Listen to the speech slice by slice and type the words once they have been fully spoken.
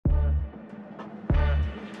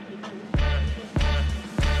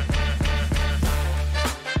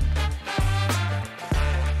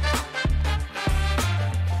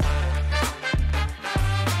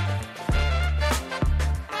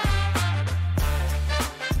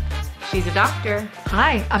She's a doctor.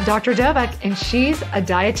 Hi, I'm Dr. Dovec, and she's a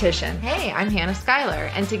dietitian. Hey, I'm Hannah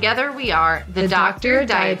Schuyler, and together we are the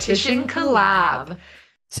Doctor-Dietitian Collab.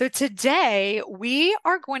 So today we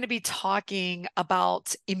are going to be talking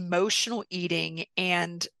about emotional eating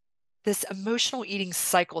and this emotional eating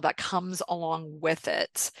cycle that comes along with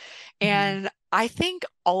it. And I think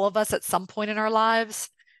all of us at some point in our lives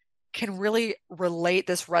can really relate.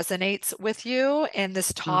 This resonates with you and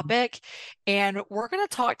this topic. And we're going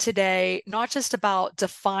to talk today not just about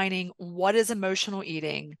defining what is emotional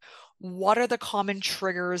eating, what are the common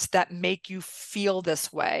triggers that make you feel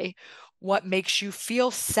this way, what makes you feel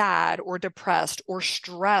sad or depressed or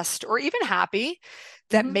stressed or even happy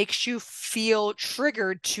that makes you feel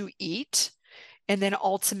triggered to eat. And then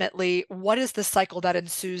ultimately, what is the cycle that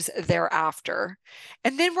ensues thereafter?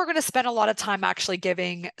 And then we're going to spend a lot of time actually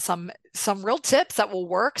giving some real tips that will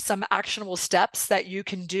work, some actionable steps that you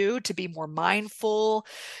can do to be more mindful,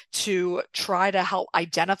 to try to help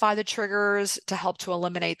identify the triggers, to help to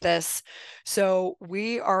eliminate this. So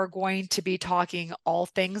we are going to be talking all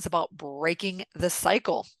things about breaking the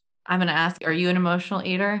cycle. I'm going to ask, are you an emotional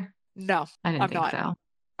eater? No, I didn't I'm think not. so.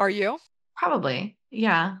 Are you? Probably.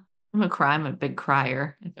 Yeah. I'm a big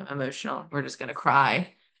crier. If I'm emotional, we're just going to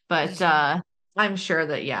cry. But I'm sure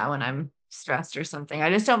that, when I'm stressed or something, I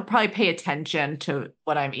just don't probably pay attention to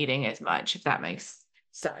what I'm eating as much, if that makes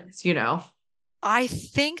sense, I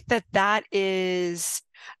think that is,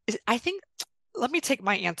 let me take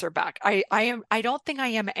my answer back. I don't think I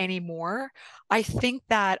am anymore. I think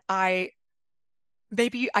that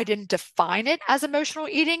maybe I didn't define it as emotional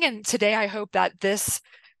eating. And today I hope that this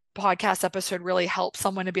podcast episode really helps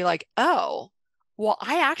someone to be like, oh, well,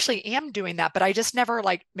 I actually am doing that, but I just never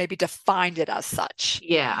maybe defined it as such.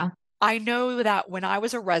 Yeah. I know that when I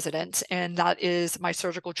was a resident, and that is my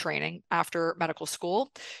surgical training after medical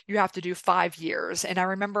school, you have to do 5 years. And I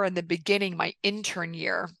remember in the beginning, my intern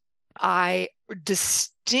year, I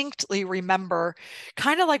distinctly remember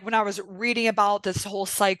kind of like when I was reading about this whole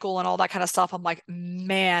cycle and all that kind of stuff, I'm like,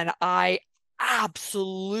 man, I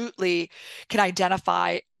absolutely can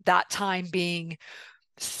identify that time being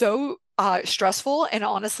so stressful and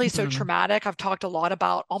honestly so traumatic. I've talked a lot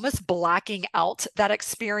about almost blacking out that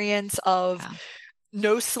experience of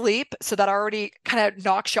no sleep. So that already kind of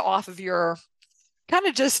knocks you off of your kind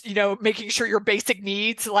of just, making sure your basic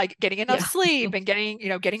needs, like getting enough sleep and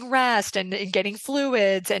getting rest and getting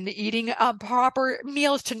fluids and eating proper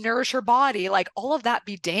meals to nourish your body, like all of that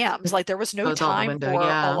be damned. Like there was no time for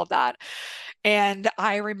all of that. And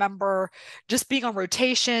I remember just being on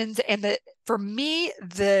rotations and for me,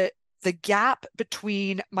 the gap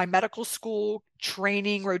between my medical school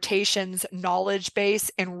training rotations, knowledge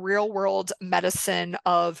base, and real world medicine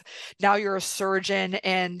of now you're a surgeon,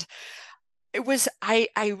 and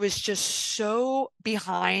I was just so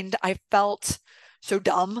behind. I felt so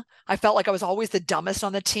dumb. I felt like I was always the dumbest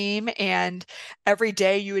on the team. And every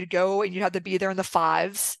day you would go and you had to be there in the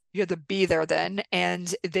 5s. You had to be there then.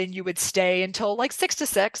 And then you would stay until like 6 to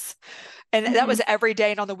 6. And that was every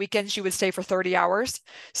day. And on the weekends, you would stay for 30 hours.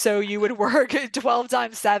 So you would work 12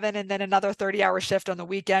 times 7 and then another 30-hour shift on the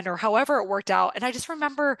weekend or however it worked out. And I just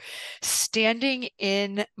remember standing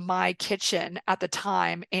in my kitchen at the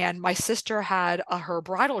time, and my sister had her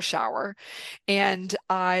bridal shower, and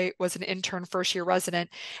I was an intern, first year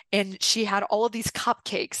resident, and she had all of these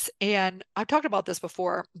cupcakes. And I've talked about this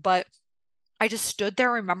before, but I just stood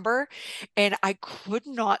there, remember, and I could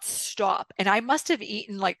not stop. And I must have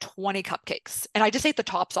eaten like 20 cupcakes, and I just ate the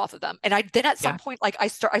tops off of them. And then at some point, I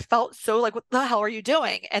felt so like, what the hell are you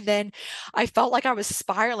doing? And then I felt like I was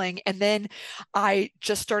spiraling. And then I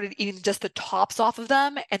just started eating just the tops off of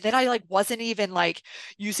them. And then I wasn't even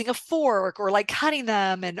using a fork or cutting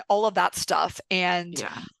them and all of that stuff. And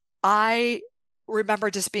I remember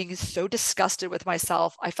just being so disgusted with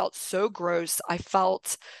myself. I felt so gross. I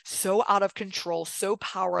felt so out of control, so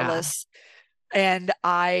powerless. And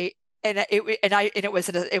it was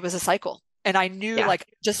a cycle. And I knew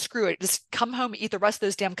just screw it. Just come home, eat the rest of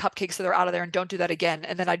those damn cupcakes so they're out of there, and don't do that again.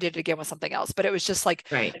 And then I did it again with something else. But it was just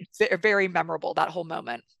very memorable, that whole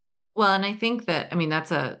moment. Well, and I think that,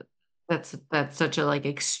 that's such a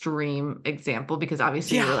extreme example, because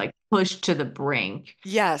obviously you were pushed to the brink.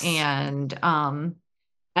 Yes. And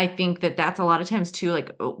I think that that's a lot of times too,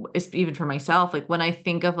 even for myself, when I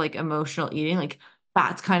think of emotional eating,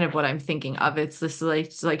 that's kind of what I'm thinking of. It's this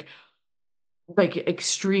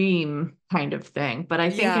extreme kind of thing. But I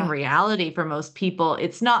think in reality, for most people,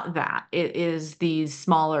 it's not that. It is these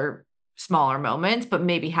smaller moments, but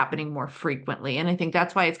maybe happening more frequently. And I think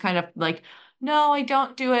that's why it's kind of no, I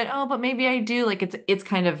don't do it. Oh, but maybe I do. It's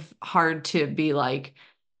kind of hard to be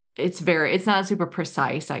it's not super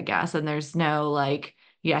precise, I guess. And there's no like,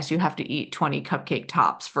 yes, you have to eat 20 cupcake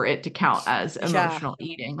tops for it to count as Yeah. emotional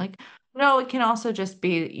eating. Like, no, it can also just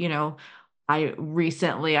be,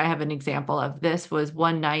 I have an example of this was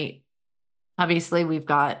one night. Obviously, we've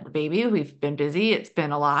got the baby, we've been busy, it's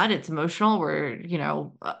been a lot, it's emotional, we're,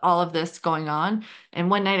 all of this going on.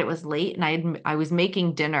 And one night it was late and I was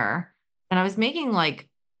making dinner and I was making like,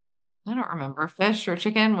 I don't remember, fish or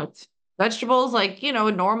chicken with vegetables, like, a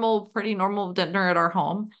normal, pretty normal dinner at our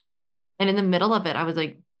home. And in the middle of it, I was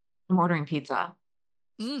like, I'm ordering pizza.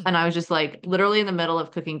 Mm. And I was just like, literally in the middle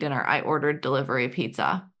of cooking dinner, I ordered delivery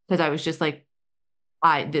pizza because I was just like,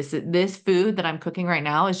 this food that I'm cooking right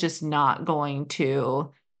now is just not going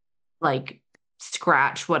to like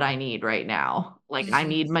scratch what I need right now. Like I Hmm.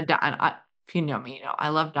 need if you know me, I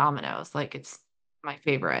love Domino's. Like it's my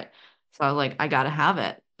favorite. So I was like, I gotta have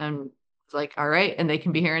it. And it's like, all right. And they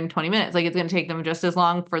can be here in 20 minutes. Like it's gonna take them just as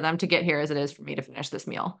long for them to get here as it is for me to finish this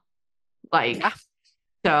meal. Yeah. Like,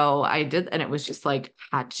 so I did, and it was just like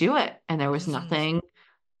had to do it. And there was Hmm. nothing.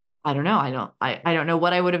 I don't know. I don't know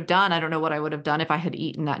what I would have done. I don't know what I would have done if I had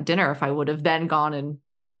eaten that dinner, if I would have then gone and,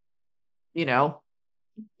 you know,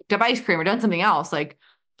 picked up ice cream or done something else. Like,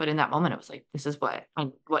 but in that moment, it was like, this is what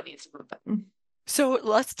needs to happen. So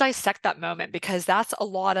let's dissect that moment because that's a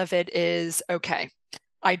lot of it is okay.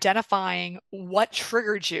 Identifying what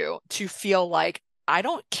triggered you to feel like I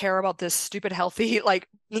don't care about this stupid healthy like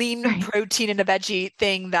lean Right. protein and a veggie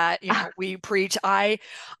thing that we preach. I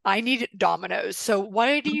need Domino's. So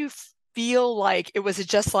why do you feel like it was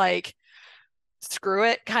just like screw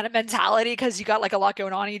it kind of mentality because you got like a lot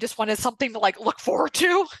going on and you just wanted something to like look forward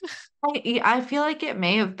to? I feel like it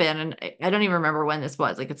may have been, and I don't even remember when this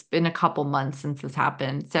was. Like, it's been a couple months since this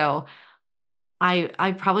happened. So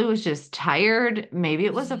I probably was just tired. Maybe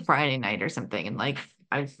it was a Mhm. Friday night or something. And like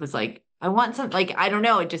I was like, I want some like I don't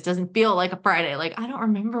know, it just doesn't feel like a Friday. Like I don't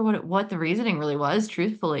remember what the reasoning really was,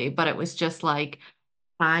 truthfully, but it was just like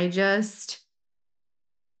I just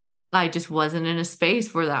I just wasn't in a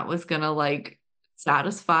space where that was gonna like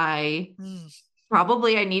satisfy. Mm.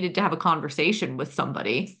 Probably I needed to have a conversation with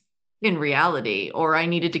somebody in reality, or I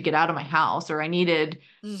needed to get out of my house, or I needed,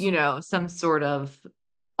 Mhm. some sort of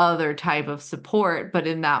other type of support. But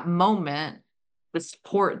in that moment, the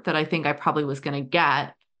support that I think I probably was going to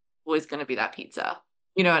get was going to be that pizza.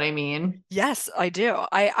 You know what I mean? Yes, I do.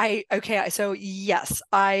 Okay, so yes,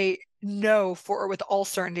 I know for with all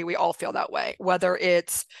certainty we all feel that way. Whether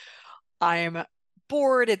it's I'm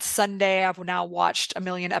bored, it's Sunday, I've now watched a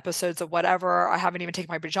million episodes of whatever, I haven't even taken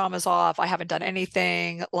my pajamas off, I haven't done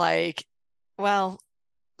anything, like, well,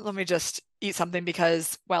 let me just eat something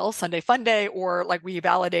because, well, Sunday fun day, or like we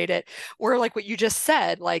validate it, or like what you just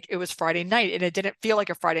said, like it was Friday night and it didn't feel like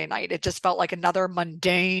a Friday night. It just felt like another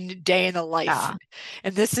mundane day in the life. Yeah.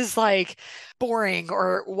 And this is like boring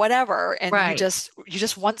or whatever. And you Right.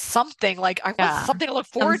 just want something like I want Yeah. something to look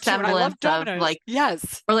Some forward to. And I love semblance of Domino's. like,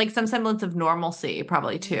 Yes. or like some semblance of normalcy,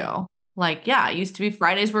 probably Mm. too. Like, yeah, it used to be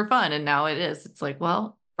Fridays were fun, and now it is. It's like,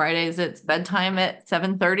 well, Fridays it's bedtime at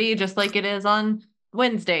 7:30, just like it is on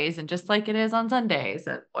Wednesdays, and just like it is on Sundays,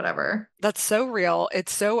 and whatever. That's so real.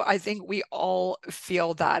 It's so, I think we all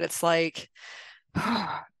feel that. It's like,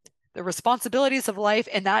 the responsibilities of life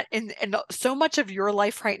and and so much of your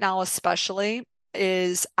life right now especially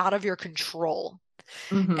is out of your control.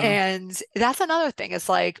 Hmm. And that's another thing. It's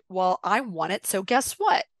like, well, I want it, so guess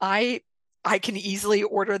what? I can easily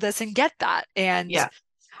order this and get that. And Yeah,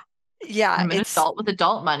 yeah, I'm an it's adult with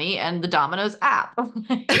adult money and the Domino's app.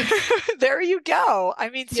 there you go. I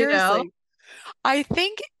mean, You know? seriously. I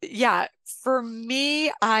think, yeah, for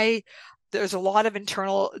me, there's a lot of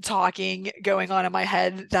internal talking going on in my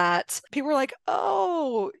head that people are like,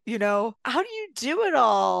 oh, how do you do it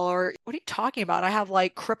all? Or what are you talking about? I have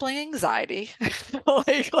like crippling anxiety.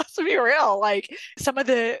 Like, let's be real. Like some of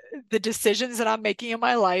the decisions that I'm making in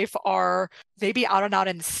my life are maybe out and out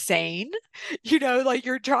insane. Like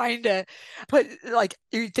you're trying to put like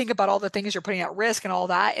you think about all the things you're putting at risk and all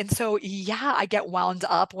that. And so yeah, I get wound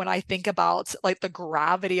up when I think about like the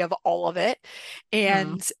gravity of all of it Mhm.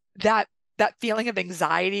 and that feeling of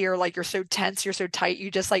anxiety or like you're so tense, you're so tight, you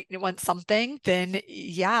just like want something, then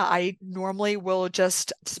yeah, I normally will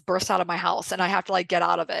just burst out of my house and I have to like get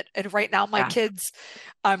out of it. And right now my Yeah. kids,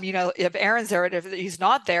 if Aaron's there, and if he's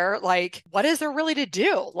not there, like what is there really to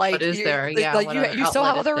do? What Like is there? Yeah. like What other you still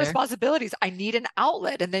have outlet is other there? responsibilities. I need an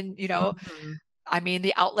outlet. And then, Hmm. I mean,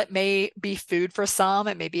 the outlet may be food for some,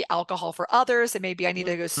 it may be alcohol for others, and maybe I need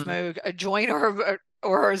to go Hmm. smoke a joint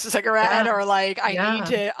or a cigarette, Yeah. or like I need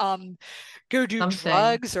Yeah. to go do Something.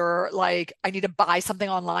 drugs, or like I need to buy something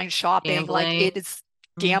online shopping. Like it Gambling. is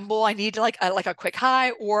gamble. I need like a quick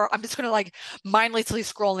high, or I'm just going to like mindlessly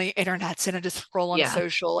scroll on the internet and just scroll on Yeah.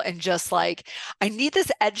 social and just like, I need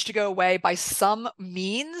this edge to go away by some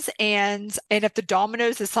means. And if the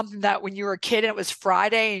Domino's is something that when you were a kid and it was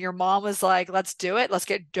Friday and your mom was like, let's do it, let's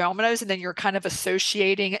get Domino's. And then you're kind of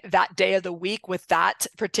associating that day of the week with that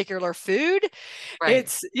particular food. Right.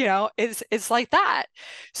 It's like that.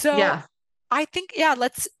 So Yeah. I think, yeah,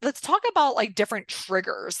 let's talk about like different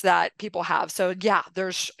triggers that people have. So yeah,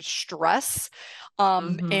 there's stress.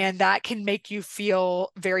 Hmm. And that can make you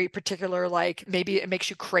feel very particular, like maybe it makes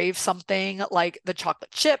you crave something like the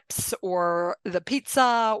chocolate chips or the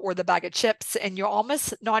pizza or the bag of chips, and you're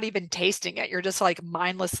almost not even tasting it. You're just like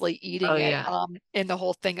mindlessly Oh eating it, yeah. in the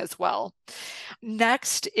whole thing as well.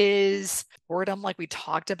 Next is boredom, like we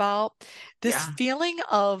talked about, this Yeah. feeling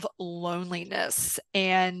of loneliness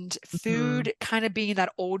and Hmm. food kind of being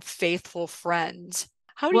that old faithful friend.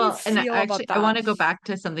 How do you Well, and feel about actually, I that? want to go back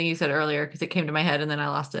to something you said earlier because it came to my head and then I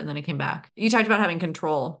lost it and then it came back. You talked about having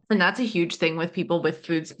control, and that's a huge thing with people with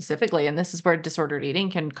food specifically. And this is where disordered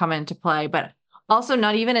eating can come into play, but also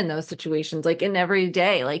not even in those situations, like in every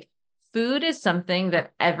day. Like food is something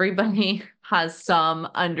that everybody has some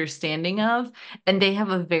understanding of, and they have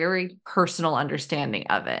a very personal understanding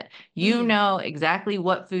of it. You Mm, know exactly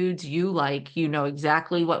what foods you like, you know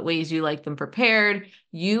exactly what ways you like them prepared.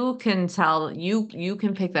 You can tell, you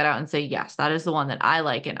can pick that out and say, yes, that is the one that I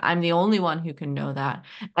like, and I'm the only one who can know that.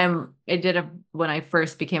 And I did a when I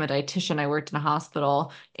first became a dietitian, I worked in a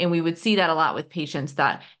hospital, and we would see that a lot with patients,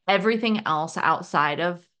 that everything else outside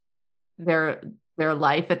of their their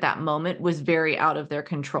life at that moment was very out of their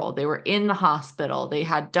control. They were in the hospital. They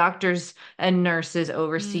had doctors and nurses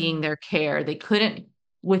overseeing mm, their care. They couldn't,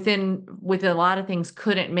 with a lot of things,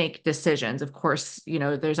 couldn't make decisions. Of course,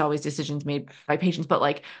 there's always decisions made by patients, but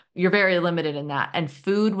like you're very limited in that. And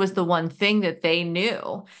food was the one thing that they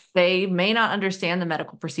knew. They may not understand the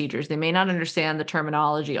medical procedures. They may not understand the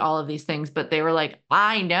terminology, all of these things, but they were like,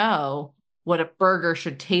 I know what a burger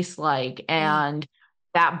should taste like. mm. And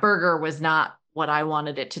that burger was not what I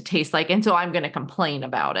wanted it to taste like. And so I'm going to complain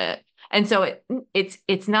about it. And so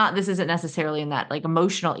it's not, this isn't necessarily in that like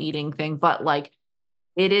emotional eating thing, but like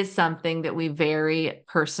it is something that we very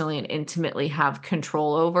personally and intimately have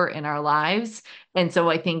control over in our lives. And so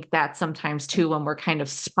I think that sometimes too, when we're kind of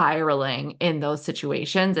spiraling in those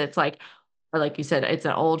situations, it's like, or like you said, it's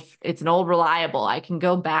an old reliable. I can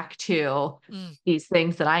go back to Mm. these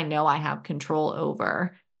things that I know I have control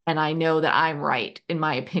over. And I know that I'm right in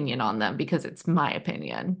my opinion on them because it's my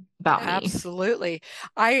opinion about me. Absolutely.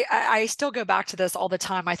 I still go back to this all the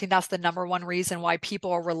time. I think that's the number one reason why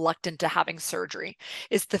people are reluctant to having surgery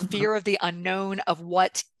is the Mhm. fear of the unknown of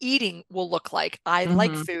what eating will look like. I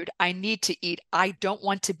like Mhm. food. I need to eat. I don't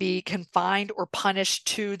want to be confined or punished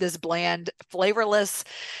to this bland, flavorless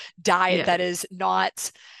diet Yes. that is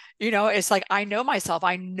not, it's like I know myself.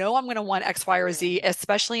 I know I'm going to want X, Y, or Z,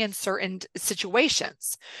 especially in certain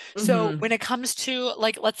situations. So Mhm. when it comes to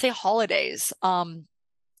like, let's say holidays,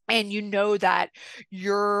 and you know that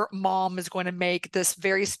your mom is going to make this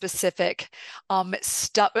very specific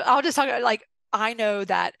stuff. I'll just talk about like I know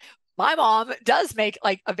that my mom does make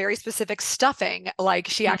like a very specific stuffing. Like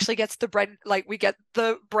she Mhm. actually gets the bread, like we get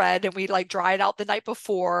the bread and we like dry it out the night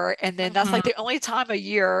before. And then that's like Mhm. the only time a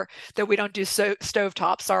year that we don't do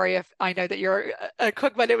stovetop. Sorry if I know that you're a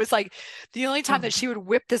cook, but it was like the only time that she would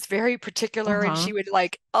whip this very particular and Uh-huh. she would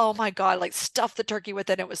like, oh my God, like stuff the turkey with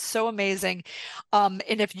it. It was so amazing. And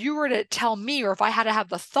if you were to tell me, or if I had to have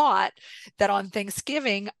the thought that on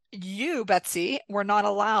Thanksgiving, you, Betsy, were not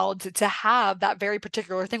allowed to have that very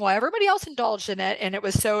particular thing while everybody else indulged in it. And it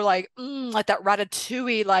was so like that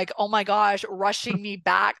ratatouille, like, oh my gosh, rushing me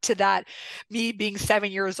back to that, me being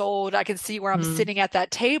 7 years old. I can see where I'm Mhm. sitting at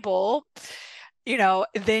that table,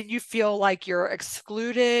 then you feel like you're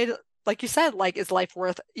excluded. Like you said, like, is life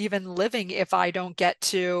worth even living if I don't get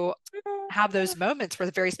to have those moments for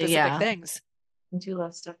the very specific Yeah. things? I do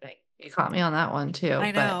love stuffing. You caught me on that one too,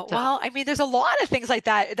 I but know. Well, I mean, there's a lot of things like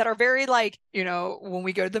that that are very like, when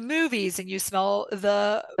we go to the movies and you smell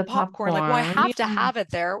the the popcorn, like, well, I popcorn, have to yeah. have it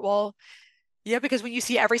there. Well, yeah, because when you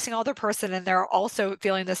see every single other person and they're also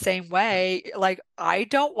feeling the same way, like, I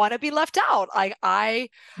don't want to be left out. And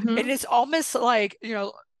Mhm. it's almost like,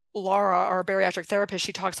 Laura, our bariatric therapist,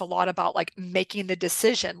 she talks a lot about like making the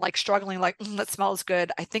decision, like struggling, like, that smells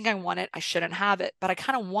good. I think I want it. I shouldn't have it, but I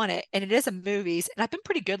kind of want it. And it is in movies. And I've been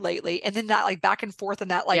pretty good lately. And then that like back and forth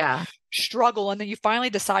and that like Yeah. struggle. And then you finally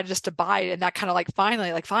decide just to buy it. And that kind of like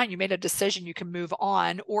finally, like, fine, you made a decision, you can move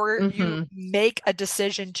on, or you Mhm. make a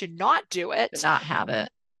decision to not do To it. not have it.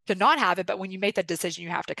 to not have it, but when you make that decision, you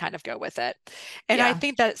have to kind of go with it. And I Yeah.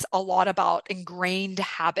 think that's a lot about ingrained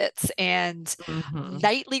habits and Hmm.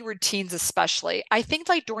 nightly routines, especially. I think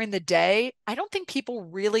like during the day, I don't think people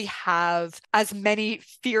really have as many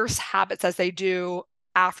fierce habits as they do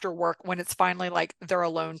after work when it's finally like their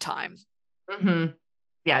alone time. Hmm.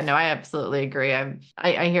 Yeah, no, I absolutely agree.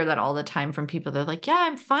 I hear that all the time from people. They're like, yeah,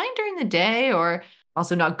 I'm fine during the day, or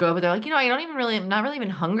also not good, but they're like, I don't even really, I'm not really even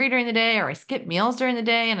hungry during the day, or I skip meals during the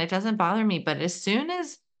day and it doesn't bother me. But as soon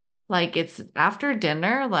as like it's after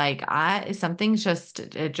dinner, like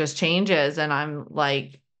it just changes and I'm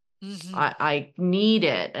like, Hmm. I need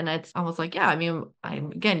it. And it's almost like, yeah, I mean,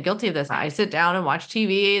 I'm again guilty of this. I sit down and watch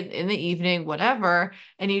TV in the evening, whatever.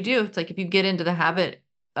 And you do, it's like if you get into the habit,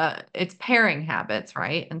 it's pairing habits,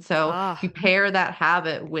 right? And so you Ah, pair that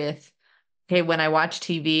habit with, okay, when I watch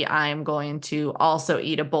TV, I'm going to also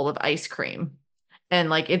eat a bowl of ice cream. And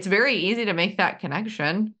like it's very easy to make that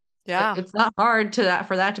connection. yeah. It's not hard to that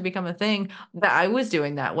for that to become a thing. That I was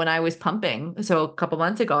doing that when I was pumping. So a couple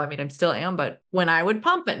months ago, I mean, I still am, but when I would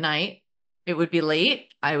pump at night, it would be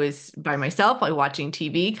late. I was by myself, like watching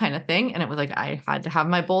TV kind of thing. And it was like I had to have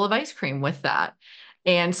my bowl of ice cream with that.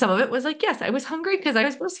 And some of it was like, yes, I was hungry because I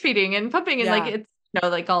was breastfeeding and pumping and like Yeah. it's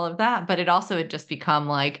like all of that. But it also had just become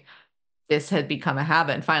like this had become a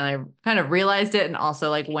habit. And finally I kind of realized it and also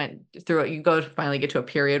like went through it. You go to finally get to a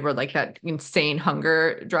period where like that insane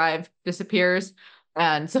hunger drive disappears.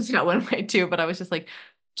 And so that went away too. But I was just like,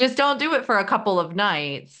 just don't do it for a couple of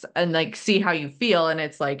nights and like see how you feel. And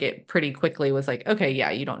it's like it pretty quickly was like, okay,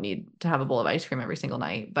 yeah, you don't need to have a bowl of ice cream every single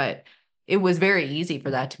night. But it was very easy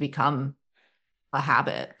for that to become a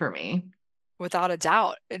habit for me. Without a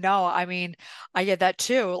doubt. No, I mean, I get that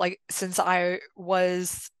too. Like since I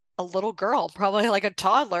was a little girl, probably like a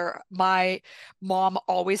toddler, my mom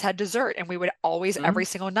always had dessert and we would always every Mhm.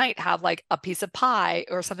 single night have like a piece of pie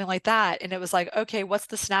or something like that. And it was like, okay, what's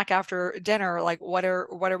the snack after dinner? Like what are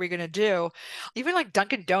we gonna do? Even like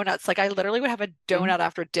Dunkin' Donuts, like I literally would have a Mhm. donut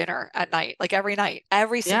after dinner at night, like every night,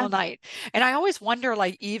 every Yeah. single night. And I always wonder,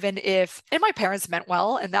 like, even if, and my parents meant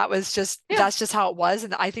well, and Yeah. that's just how it was.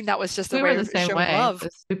 And I think that was just their We were way the of same showing way. love.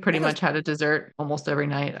 We pretty Because much had a dessert almost every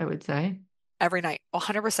night, I would say. every night,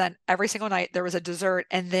 100%, every single night, there was a dessert.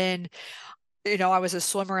 And then, I was a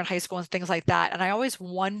swimmer in high school and things like that. And I always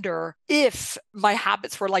wonder if my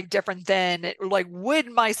habits were like different then, like,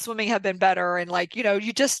 would my swimming have been better? And like,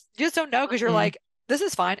 you just don't know because you're Mhm. like, this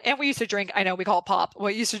is fine. And we used to drink, I know we call it pop.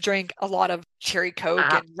 We used to drink a lot of cherry Coke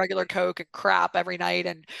Ah. and regular Coke and crap every night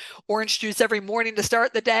and orange juice every morning to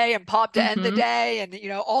start the day and pop to end the Mhm. day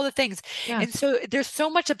and all the things. Yeah. And so there's so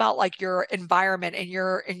much about like your environment and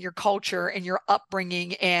your culture and your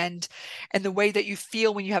upbringing and the way that you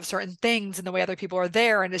feel when you have certain things and the way other people are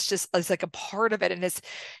there. And it's like a part of it. And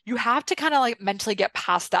you have to kind of like mentally get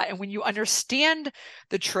past that. And when you understand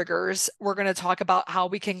the triggers, we're going to talk about how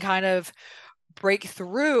we can kind of break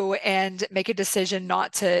through and make a decision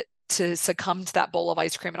not to succumb to that bowl of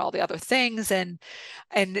ice cream and all the other things and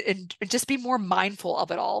just be more mindful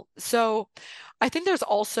of it all. So I think there's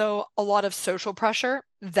also a lot of social pressure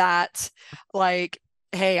that like,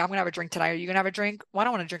 hey, I'm gonna have a drink tonight. Are you gonna have a drink? Well, I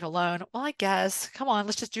don't want to drink alone. Well, I guess. Come on,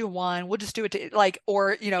 let's just do one. We'll just do it to, like,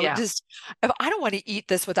 or Yeah. just if I don't want to eat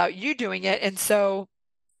this without you doing it. And so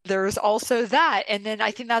there's also that. And then I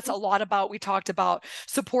think that's a lot about, we talked about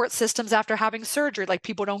support systems after having surgery. Like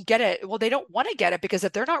people don't get it. Well, they don't want to get it because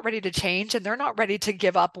if they're not ready to change and they're not ready to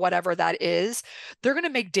give up whatever that is, they're going to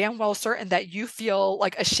make damn well certain that you feel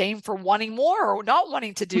like ashamed for wanting more or not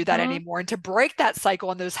wanting to do that Mhm. anymore and to break that cycle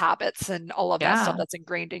and those habits and all of that stuff Yeah, that's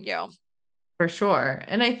ingrained in you. for sure.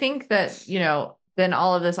 And I think that, then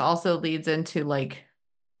all of this also leads into like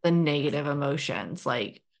the negative emotions.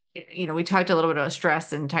 Like, we talked a little bit about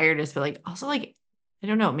stress and tiredness, but like also like, I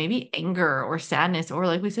don't know, maybe anger or sadness, or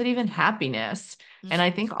like we said, even happiness. And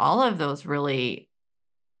I Mhm. think all of those really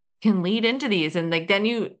can lead into these. And like then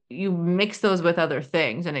you mix those with other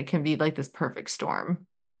things and it can be like this perfect storm.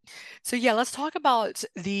 So yeah, let's talk about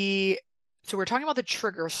so we're talking about the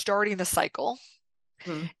trigger starting the cycle.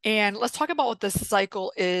 Mhm. And let's talk about what the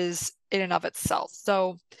cycle is in and of itself.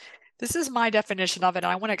 So, this is my definition of it, and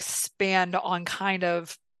I want to expand on kind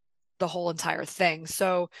of the whole entire thing.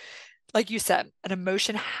 So, like you said, an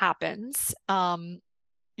emotion happens.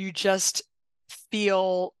 You just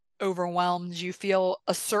feel overwhelmed, you feel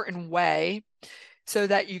a certain way so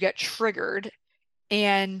that you get triggered.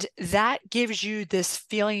 And that gives you this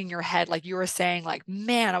feeling in your head, like you were saying, like,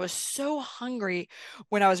 man, I was so hungry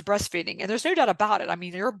when I was breastfeeding. And there's no doubt about it. I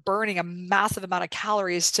mean, you're burning a massive amount of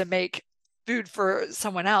calories to make food for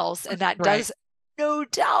someone else. And that Right. does no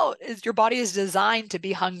doubt is your body is designed to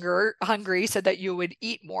be hungry so that you would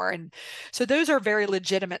eat more. And so those are very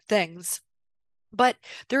legitimate things. But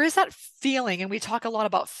there is that feeling, and we talk a lot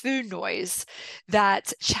about food noise,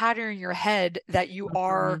 that chatter in your head, that you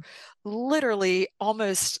are literally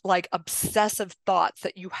almost like obsessive thoughts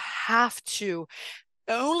that you have to.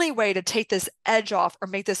 The only way to take this edge off or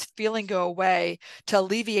make this feeling go away, to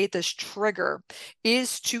alleviate this trigger,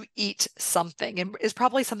 is to eat something, and is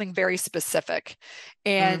probably something very specific.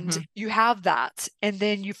 And you have that. And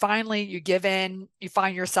then you finally, you give in, you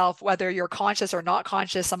find yourself, whether you're conscious or not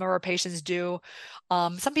conscious, some of our patients do.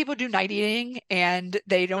 Some people do night eating and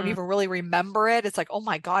they don't even really remember it. It's like, oh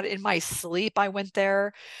my God, in my sleep, I went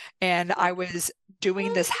there and I was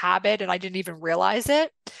doing this habit and I didn't even realize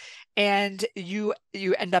it. And you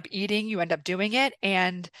end up eating, you end up doing it,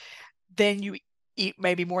 and then you eat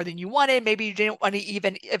maybe more than you wanted. Maybe you didn't want to,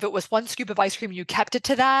 even if it was one scoop of ice cream, you kept it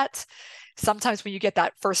to that. Sometimes when you get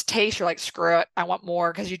that first taste, you're like, screw it, I want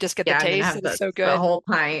more, because you just get the taste and it's so good. The whole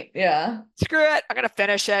pint. Yeah. Screw it, I'm gonna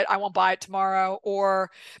finish it. I won't buy it tomorrow. Or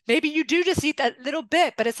maybe you do just eat that little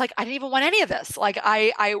bit, but it's like, I didn't even want any of this. Like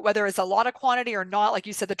I whether it's a lot of quantity or not, like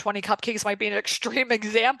you said, the 20 cupcakes might be an extreme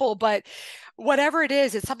example, but whatever it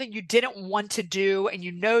is, it's something you didn't want to do, and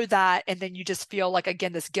you know that, and then you just feel like,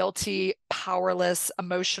 again, this guilty, powerless,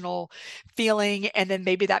 emotional feeling, and then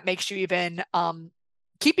maybe that makes you even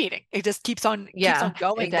keep eating. It just keeps on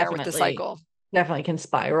going there with the cycle. Definitely can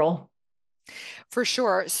spiral. For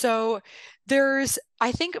sure. So there's,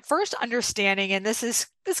 I think, first understanding, and this is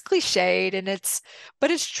cliched, and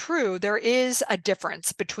but it's true. There is a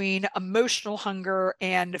difference between emotional hunger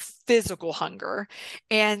and physical hunger.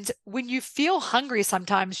 And when you feel hungry,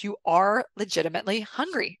 sometimes you are legitimately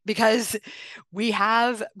hungry, because we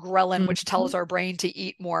have ghrelin, which tells our brain to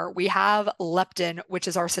eat more. We have leptin, which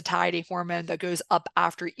is our satiety hormone that goes up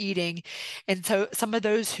after eating. And so some of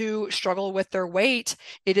those who struggle with their weight,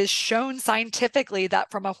 it is shown scientifically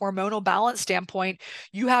that from a hormonal balance standpoint,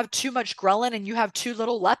 you have too much ghrelin and you have too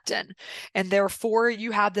little leptin. And therefore,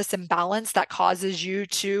 you have this imbalance that causes you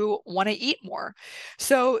to want to eat more.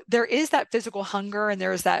 So there is that physical hunger and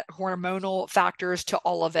there's that hormonal factors to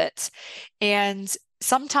all of it. And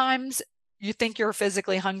sometimes you think you're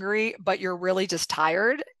physically hungry, but you're really just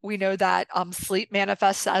tired. We know that sleep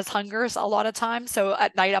manifests as hunger a lot of times. So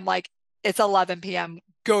at night, I'm like, it's 11 p.m.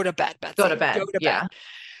 Go to bed, Betsy. Go to bed. Yeah.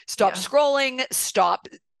 Stop scrolling. Stop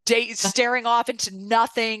staring off into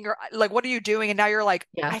nothing. Or like, what are you doing? And now you're like,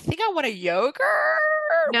 I think I want a yogurt.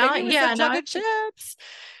 Maybe with some chocolate chips.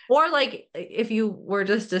 Or like, if you were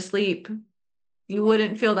just asleep, you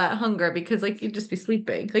wouldn't feel that hunger, because like you'd just be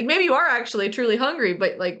sleeping. Like maybe you are actually truly hungry,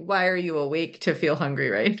 but like, why are you awake to feel hungry,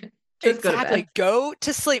 right? Just exactly. Go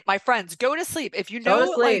to sleep, my friends. Go to sleep. If you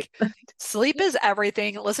know, like, sleep is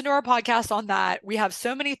everything, listen to our podcast on that. We have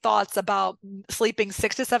so many thoughts about sleeping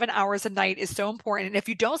 6 to 7 hours a night is so important. And if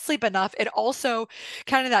you don't sleep enough, it also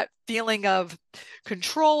kind of that feeling of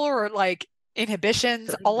control or like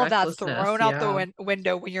inhibitions, all of that's thrown out the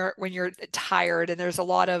window when you're tired, and there's a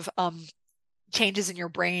lot of changes in your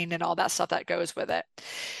brain and all that stuff that goes with it.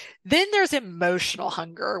 Then there's emotional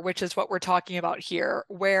hunger, which is what we're talking about here,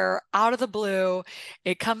 where out of the blue,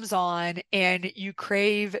 it comes on and you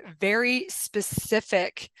crave very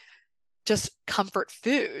specific, just comfort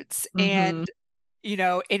foods. And,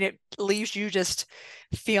 and it leaves you just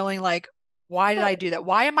feeling like, why did I do that?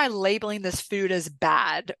 Why am I labeling this food as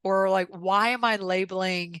bad? Or like, why am I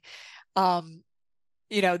labeling, why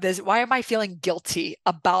am I feeling guilty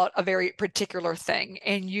about a very particular thing?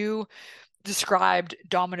 And you described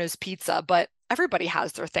Domino's pizza, but everybody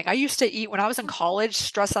has their thing. I used to eat when I was in college,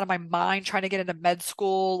 stressed out of my mind, trying to get into med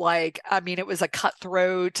school. Like, I mean, it was a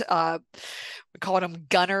cutthroat. We called them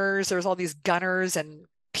gunners. There was all these gunners and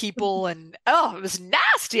people, and it was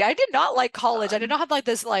nasty. I did not like college. I did not have like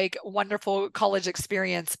this like wonderful college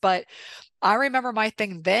experience, but I remember my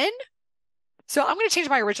thing then. So I'm going to change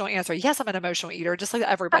my original answer. Yes, I'm an emotional eater, just like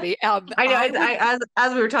everybody. I know.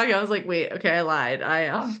 As we were talking, I was like, wait, okay, I lied. I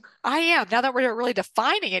am. Now that we're really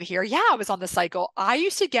defining it here. Yeah, I was on the cycle. I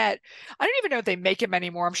used to get, I don't even know if they make them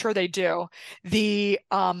anymore. I'm sure they do. The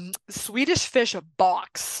Swedish fish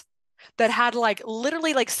box that had like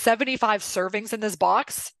literally like 75 servings in this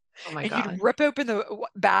box. Oh my God. You'd rip open the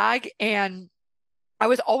bag, and I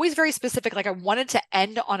was always very specific. Like I wanted to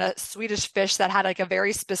end on a Swedish fish that had like a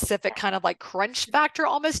very specific kind of like crunch factor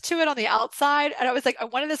almost to it on the outside. And I was like, I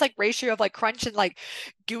wanted this like ratio of like crunch and like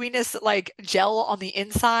gooiness, like gel on the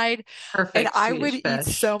inside. Perfect. And I would eat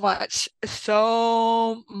so much.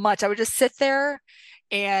 I would just sit there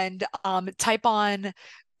and type on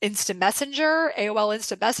Instant Messenger, AOL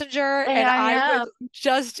Instant Messenger, and I would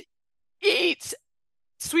just eat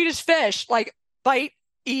Swedish fish, like bite,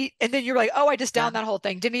 eat, and then you're like, oh, I just Yeah. downed that whole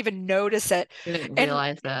thing. Didn't even notice it. Didn't And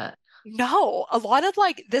realize that. no, a lot of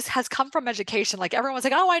like this has come from education. Like everyone's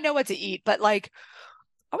like, oh, I know what to eat, but like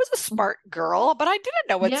I was a smart girl, but I didn't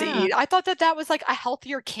know what to Yeah. eat. I thought that that was like a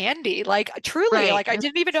healthier candy. Like truly, Right. like I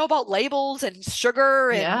didn't even know about labels and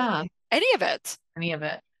sugar and Yeah. any of it. Any of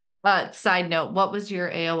it. Side note, what was your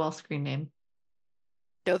AOL screen name?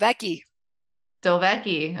 Dovecki.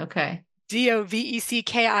 Dovecki. Okay.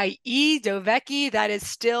 Doveckie, Dovecki. That is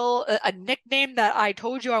still a nickname that I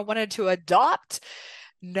told you I wanted to adopt.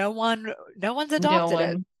 No one's adopted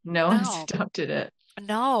it. No one's No, adopted it.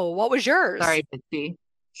 no. What was yours? Sorry, Betsy.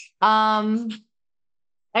 Um,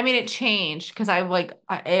 I mean, it changed because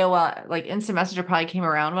AOL, like instant messenger probably came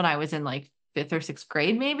around when I was in like fifth or sixth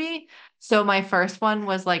grade, maybe. So my first one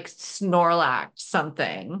was like Snorlax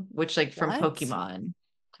something, which like from What? Pokemon,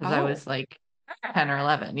 because I Oh. was like 10 or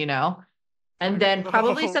 11, you know? And then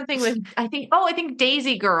probably something with, I think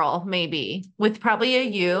Daisy Girl, maybe, with probably a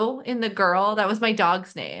U in the girl. That was my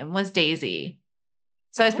dog's name, was Daisy.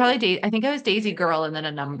 So I was Oh, I think I was Daisy Girl and then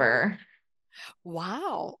a number.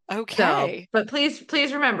 wow. So, Okay. but please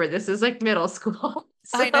remember, this is like middle school.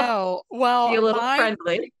 So I know. be Well, a little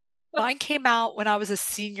friendly. mine came out when I was a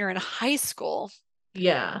senior in high school.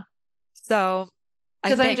 Yeah. So I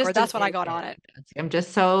Because I'm think, or just an that's when I got on infant. it. I'm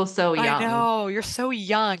just so, so I young. know, you're so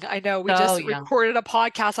young. I know. We So just young. recorded a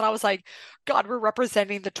podcast and I was like, God, we're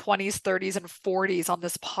representing the 20s, 30s, and 40s on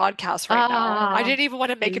this podcast right now. I Ah, didn't even want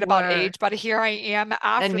to make we it about were. age, but here I am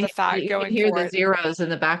after And the fact you can going hear for the it. zeros in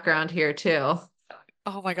the background here too.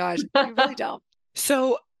 Oh my gosh, you really don't.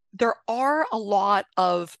 So there are a lot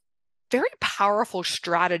of very powerful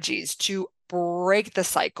strategies to break the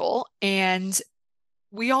cycle, and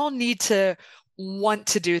we all need to want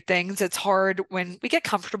to do things. It's hard when we get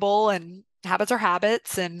comfortable and habits are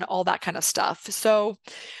habits and all that kind of stuff. So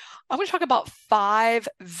I'm going to talk about five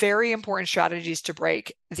very important strategies to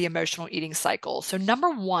break the emotional eating cycle. So number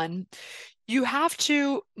one, you have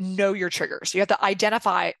to know your triggers. You have to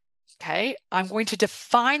identify, okay, I'm going to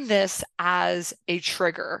define this as a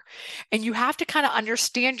trigger. And you have to kind of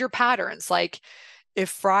understand your patterns. Like if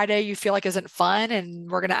Friday you feel like isn't fun and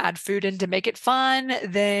we're going to add food in to make it fun,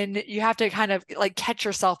 then you have to kind of like catch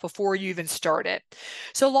yourself before you even start it.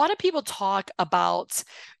 So a lot of people talk about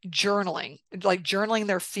journaling, like journaling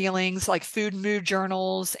their feelings, like food mood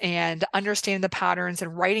journals and understanding the patterns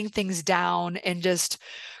and writing things down and just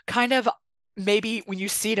kind of maybe when you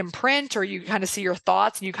see it in print or you kind of see your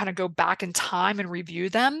thoughts and you kind of go back in time and review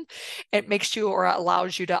them, it makes you or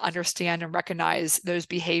allows you to understand and recognize those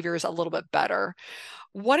behaviors a little bit better.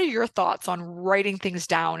 What are your thoughts on writing things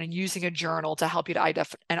down and using a journal to help you to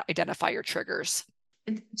identify your triggers?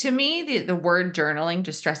 To me, the word journaling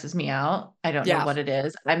just stresses me out. I don't know Yeah. what it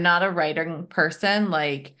is. I'm not a writing person.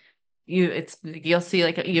 Like you'll see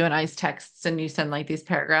like you and I's texts and you send like these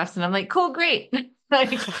paragraphs and I'm like, cool, great. Like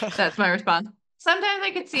that's my response. Sometimes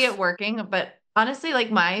I could see it working, but honestly, like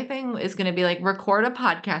my thing is going to be like record a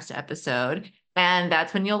podcast episode. And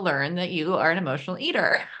that's when you'll learn that you are an emotional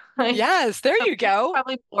eater. Like Yes, there so you it's go.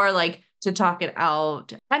 probably more like to talk it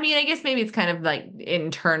out. I mean, I guess maybe it's kind of like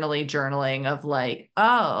internally journaling of like,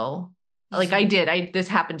 oh, like Mhm. this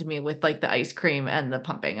happened to me with like the ice cream and the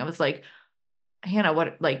pumping. I was like, Hannah,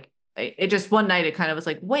 what, like, it just one night it kind of was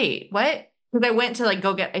like, wait, what? Because I went to like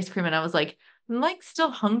go get ice cream and I was like, I'm like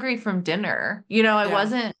still hungry from dinner. I Yeah.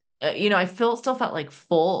 wasn't, I still felt like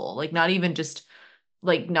full, like not even just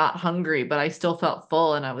like not hungry, but I still felt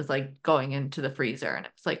full. And I was like going into the freezer and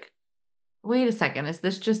it was like, wait a second, is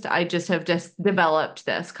this just, I just have just developed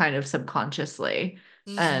this kind of subconsciously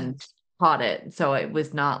Mhm. and taught it. So it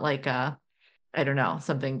was not like I don't know,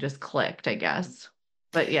 something just clicked, I guess.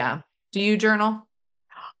 But yeah. Do you journal?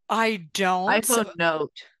 I don't. iPhone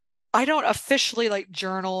note. I don't officially like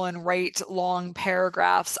journal and write long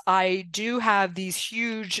paragraphs. I do have these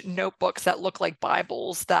huge notebooks that look like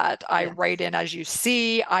Bibles that I Yeah. write in as you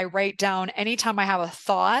see. I write down anytime I have a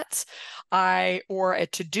thought, I or a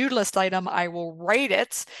to-do list item, I will write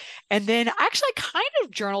it. And then actually I kind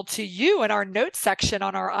of journal to you in our notes section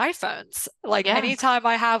on our iPhones. Like Yeah, anytime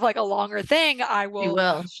I have like a longer thing, she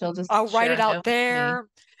will. She'll just I'll write share it a out note with me. there.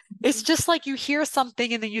 It's just like you hear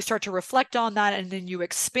something and then you start to reflect on that and then you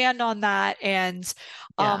expand on that. And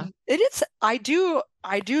Yeah. it is, I do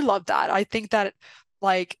love that. I think that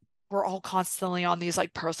like we're all constantly on these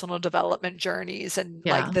like personal development journeys and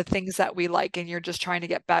like Yeah. the things that we like and you're just trying to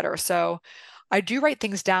get better. So I do write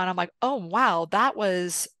things down. I'm like, oh wow, that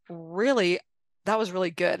was really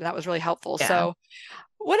good and that was really helpful. Yeah. So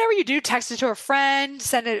whatever you do, text it to a friend,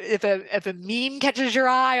 send it if a meme catches your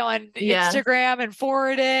eye on Yes. Instagram and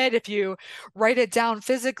forward it. If you write it down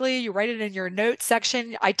physically, you write it in your notes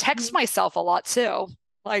section. I text Mhm. myself a lot too.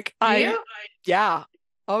 Like Do I, you? yeah.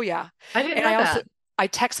 Oh yeah. I didn't And I know also that. I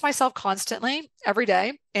text myself constantly every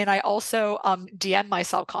day. And I also DM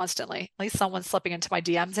myself constantly. At least someone's slipping into my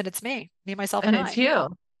DMs and it's me, myself, And and it's I.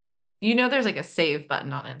 you. You know, there's like a save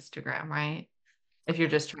button on Instagram, right? If you're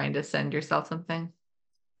just trying to send yourself something.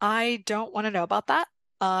 I don't want to know about that.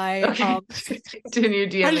 I Okay. Continue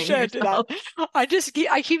I DMing should do that.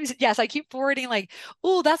 yourself. I keep forwarding like,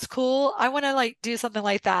 oh, that's cool. I want to like do something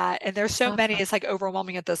like that. And there's so many, it's like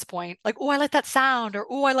overwhelming at this point. Like, oh, I like that sound, or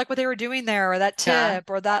oh, I like what they were doing there, or that Yeah. tip,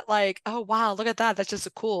 or that like, oh wow, look at that. That's just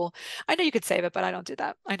so cool. I know you could save it, but I don't do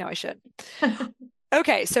that. I know I should.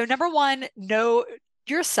 Okay, so number one, know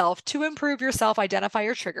yourself to improve yourself, identify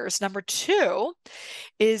your triggers. Number two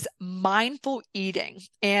is mindful eating.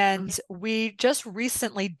 And we just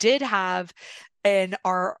recently did have in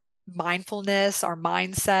our mindfulness, our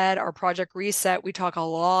mindset, our project reset, we talk a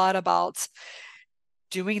lot about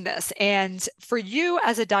doing this. And for you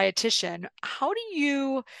as a dietitian, how do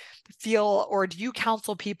you feel, or do you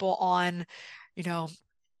counsel people on, you know,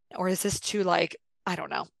 or is this too like, I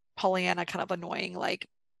don't know, Pollyanna kind of annoying, like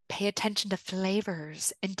pay attention to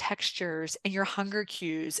flavors and textures and your hunger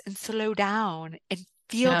cues and slow down and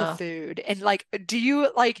feel the No. food and like, do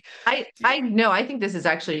you like, I know I think this is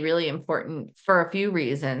actually really important for a few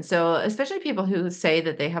reasons. So, especially people who say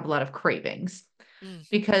that they have a lot of cravings. mm,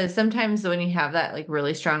 Because sometimes when you have that like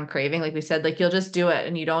really strong craving, like we said, like you'll just do it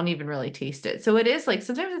and you don't even really taste it. So it is like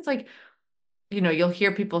sometimes it's like, you'll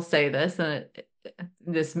hear people say this and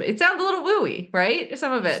it sounds a little wooey, right?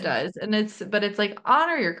 Some of it mhm, does. But it's like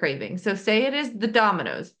honor your craving. So say it is the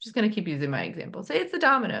Domino's. Just going to keep using my example. Say it's the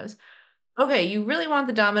Domino's. Okay, you really want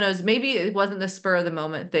the Domino's. Maybe it wasn't the spur of the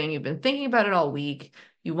moment thing. You've been thinking about it all week.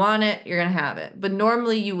 You want it, you're going to have it. But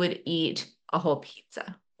normally you would eat a whole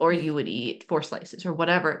pizza or you mhm, would eat 4 slices or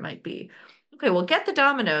whatever it might be. Okay, well, get the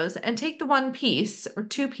Domino's and take the one piece or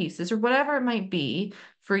 2 pieces or whatever it might be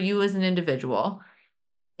for you as an individual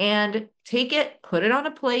and take it, put it on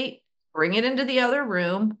a plate, bring it into the other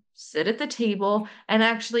room, sit at the table, and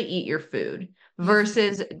actually eat your food mhm,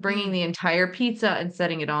 versus bringing mm, the entire pizza and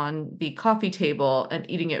setting it on the coffee table and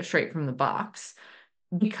eating it straight from the box.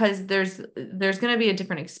 Because there's going to be a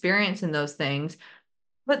different experience in those things.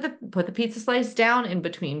 Put the pizza slice down in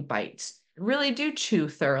between bites. Really do chew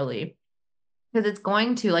thoroughly because it's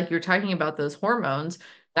going to, like you're talking about those hormones,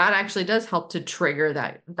 that actually does help to trigger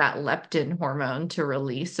that leptin hormone to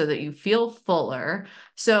release so that you feel fuller.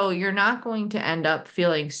 So you're not going to end up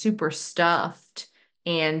feeling super stuffed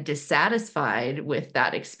and dissatisfied with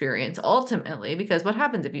that experience ultimately, because what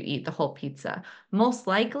happens if you eat the whole pizza? Most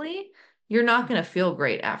likely you're not going to feel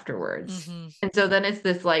great afterwards. mhm, And so then it's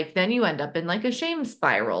this like, then you end up in like a shame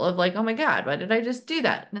spiral of like, oh my God, why did I just do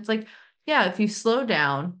that? And it's like, yeah, if you slow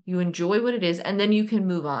down, you enjoy what it is, and then you can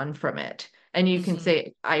move on from it. And you can mhm,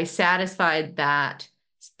 say, I satisfied that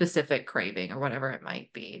specific craving or whatever it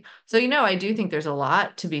might be. So, I do think there's a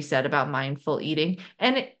lot to be said about mindful eating.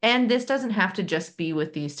 And this doesn't have to just be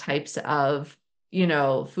with these types of,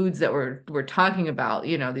 foods that we're talking about,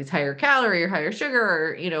 these higher calorie or higher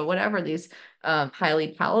sugar or, whatever, these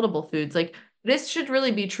highly palatable foods. Like this should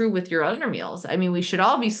really be true with your other meals. I mean, we should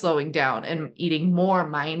all be slowing down and eating more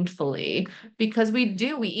mindfully because we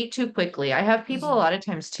eat too quickly. I have people a mhm, lot of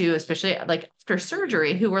times too, especially like after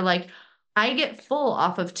surgery, who were like, I get full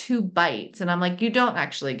off of 2 bites. And I'm like, you don't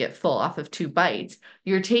actually get full off of 2 bites.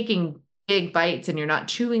 You're taking big bites and you're not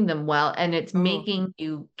chewing them well. And it's oh, making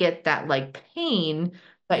you get that like pain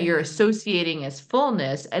that you're mm, associating as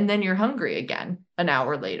fullness. And then you're hungry again an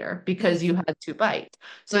hour later because mm, you had 2 bites.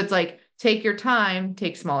 So it's like, take your time,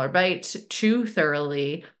 take smaller bites, chew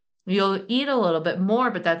thoroughly. You'll eat a little bit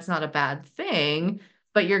more, but that's not a bad thing.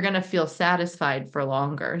 But you're going to feel satisfied for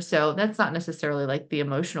longer. So that's not necessarily like the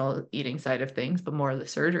emotional eating side of things, but more the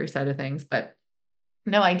surgery side of things. But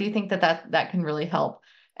no, I do think that can really help.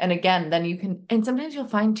 And again, then you can, and sometimes you'll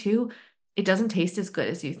find too, it doesn't taste as good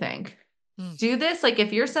as you think. mm, Do this like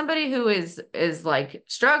if you're somebody who is like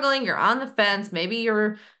struggling, you're on the fence, maybe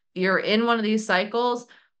you're in one of these cycles,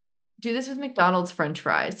 do this with McDonald's French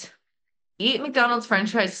fries. Eat McDonald's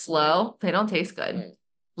French fries slow. They don't taste good. mm,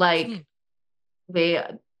 Like they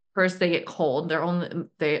first they get cold.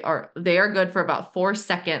 They are good for about 4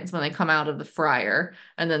 seconds when they come out of the fryer,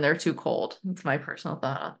 and then they're too cold. It's my personal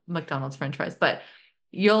thought on McDonald's French fries. But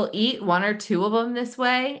you'll eat 1 or 2 of them this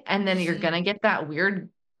way, and then you're mhm. gonna get that weird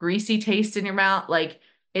greasy taste in your mouth. Like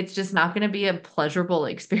it's just not gonna be a pleasurable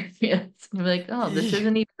experience. You're like, oh, this Yeah.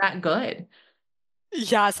 isn't even that good.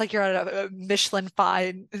 Yeah, it's like you're at a Michelin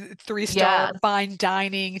fine, 3-star Yes, fine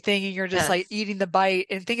dining thing, and you're just like yes. eating the bite.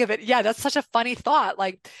 And think of it, yeah, that's such a funny thought.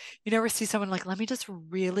 Like, you never see someone like, let me just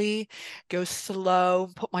really go slow,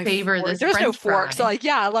 put my Savor fork. this There's no French fork, so fry. like,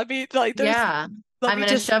 yeah, let me like, Yeah. let I'm me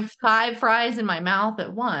gonna just. shove 5 fries in my mouth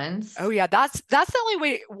at once. Oh yeah, that's the only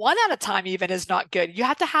way. One at a time even is not good. You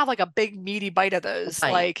have to have like a big meaty bite of those.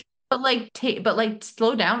 Like, Like, but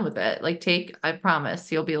slow down with it. Like take, I promise,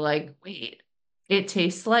 you'll be like, wait, it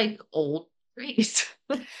tastes like old grease.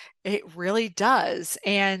 it really does.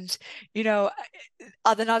 And, you know,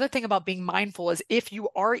 another thing about being mindful is if you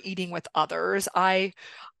are eating with others, I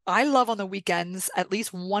love on the weekends, at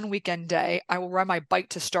least one weekend day, I will run my bike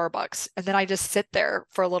to Starbucks and then I just sit there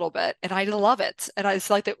for a little bit and I love it. And it's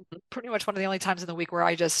like that pretty much one of the only times in the week where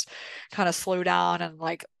I just kind of slow down and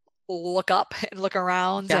like look up and look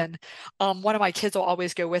around. Yeah. And one of my kids will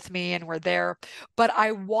always go with me and we're there. But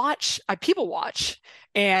I people watch.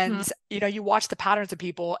 Mhm. And you watch the patterns of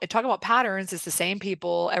people and talk about patterns. It's the same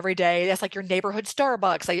people every day. That's like your neighborhood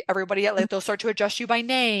Starbucks. Like everybody, like they'll start to adjust you by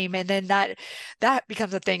name, and then that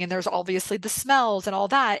becomes a thing. And there's obviously the smells and all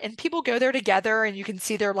that. And people go there together, and you can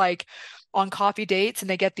see they're like on coffee dates, and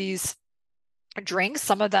they get these drinks,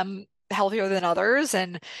 some of them healthier than others,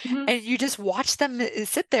 and Mhm. and you just watch them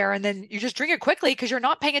sit there, and then you just drink it quickly because you're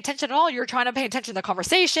not paying attention at all. You're trying to pay attention to the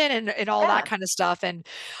conversation and all that Yeah. kind of stuff. And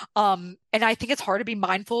I think it's hard to be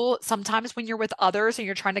mindful sometimes when you're with others and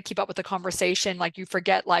you're trying to keep up with the conversation. Like you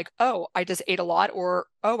forget, like, oh, I just ate a lot, or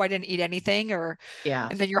oh, I didn't eat anything, or Yeah.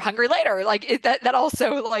 and then you're hungry later. Like that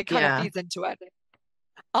also like kind of Yeah. feeds into it.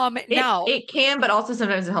 It Now it can, but also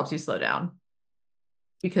sometimes it helps you slow down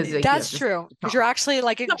because like you have that's to true because you're talk. actually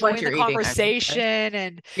like Not what enjoying the you're eating, I should conversation, say.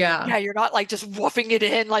 and Yeah. yeah, you're not like just woofing it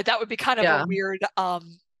in. Like that would be kind of a Yeah. weird,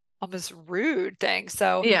 almost rude thing.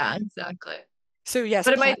 So, Yeah, exactly. so yes,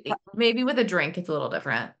 But it might maybe with a drink it's a little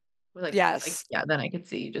different. With like yes, yeah, then I could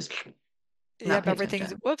see you just not yep, pay everything's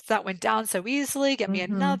attention. whoops, that went down so easily. Get me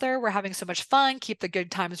Hmm. another. We're having so much fun. Keep the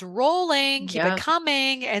good times rolling. Keep it Yeah.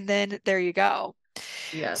 coming, and then there you go.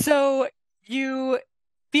 Yes. So you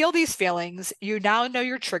feel these feelings. You now know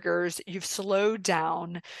your triggers. You've slowed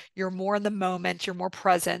down. You're more in the moment. You're more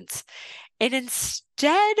present. And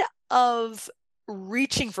instead of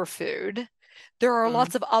reaching for food, there are Mm.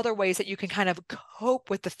 lots of other ways that you can kind of cope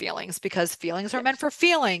with the feelings because feelings are meant for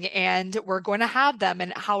feeling and we're going to have them.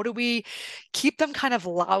 And how do we keep them kind of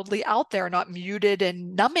loudly out there, not muted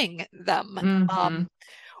and numbing them? Hmm. Um,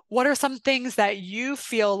 what are some things that you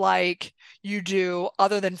feel like you do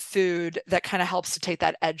other than food that kind of helps to take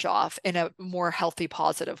that edge off in a more healthy,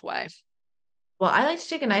 positive way? Well, I like to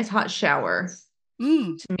take a nice hot shower.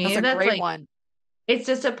 To That's me, a that's great like one. it's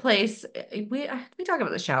just a place we talk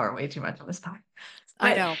about the shower way too much on this podcast. I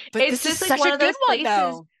But know, but it's this is just like such one a of good those one, places.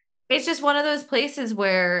 though. It's just one of those places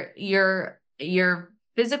where your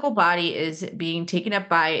physical body is being taken up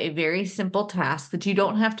by a very simple task that you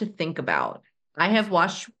don't have to think about. I have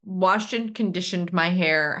Mhm. washed and conditioned my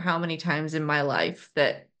hair how many times in my life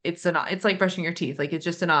that it's like brushing your teeth. Like it's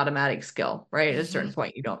just an automatic skill, right? At a certain Mhm.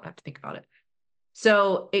 point, you don't have to think about it.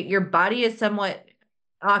 So your body is somewhat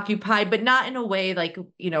occupied, but not in a way like,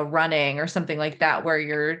 running or something like that, where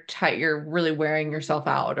you're really wearing yourself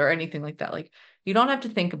out or anything like that. Like you don't have to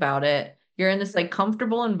think about it. You're in this like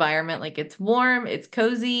comfortable environment, like it's warm, it's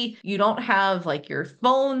cozy. You don't have like your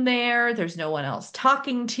phone there. There's no one else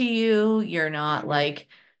talking to you. You're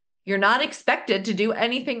not expected to do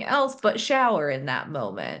anything else but shower in that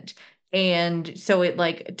moment. And so it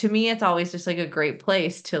like to me it's always just like a great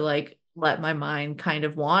place to like let my mind kind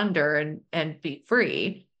of wander and be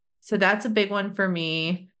free. So that's a big one for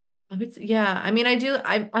me. Yeah, I mean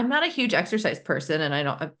I'm not a huge exercise person and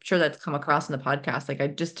I'm sure that's come across in the podcast. Like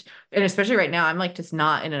and especially right now I'm like just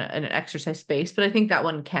not in an exercise space, but I think that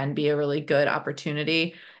one can be a really good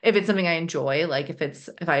opportunity if it's something I enjoy, like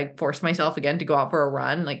if I force myself again to go out for a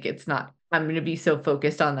run, like it's not, I'm going to be so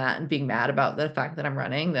focused on that and being mad about the fact that I'm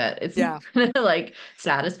running that it's Yeah. going to like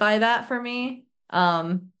satisfy that for me.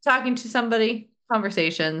 Talking to somebody,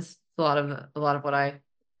 conversations, a lot of what I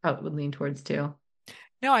probably would lean towards too.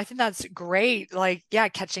 No, I think that's great. Like, yeah,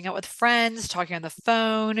 catching up with friends, talking on the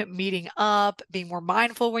phone, meeting up, being more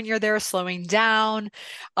mindful when you're there, slowing down.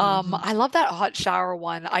 Hmm. I love that hot shower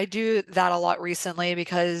one. I do that a lot recently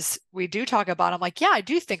because we do talk about, I'm like, yeah, I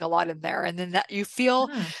do think a lot in there. And then that you feel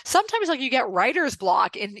Yeah. sometimes like you get writer's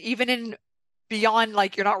block, and even in beyond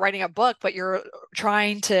like you're not writing a book, but you're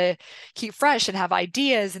trying to keep fresh and have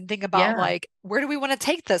ideas and think about Yeah. like, where do we want to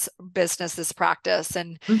take this business, this practice,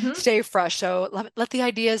 and Hmm. stay fresh. So let the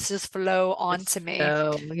ideas just flow onto Just me.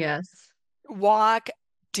 so, yes. Walk,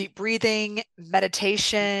 deep breathing,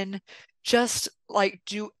 meditation, just like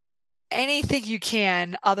do anything you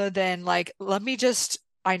can other than like,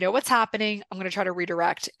 I know what's happening. I'm going to try to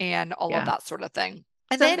redirect and all of Yeah. that sort of thing.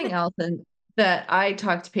 And then, Something else that I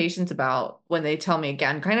talk to patients about when they tell me,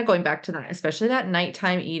 again, kind of going back to that, especially that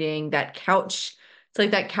nighttime eating, that couch, it's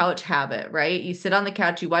like that couch habit, right? You sit on the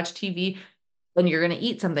couch, you watch TV, and you're going to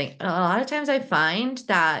eat something. And a lot of times I find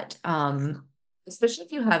that, especially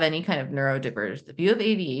if you have any kind of neurodiverse, if you have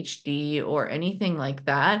ADHD or anything like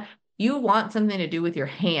that, you want something to do with your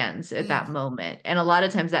hands at mm, that moment. And a lot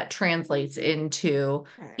of times that translates into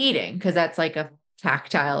eating because that's like a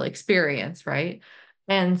tactile experience, right?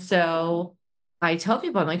 And so I tell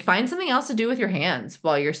people, I'm like, find something else to do with your hands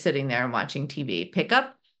while you're sitting there and watching TV. Pick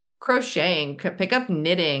up crocheting, pick up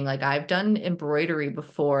knitting. Like I've done embroidery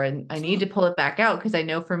before and I need hmm, to pull it back out because I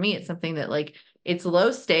know for me it's something that like it's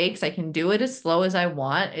low stakes. I can do it as slow as I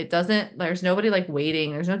want. It doesn't, there's nobody like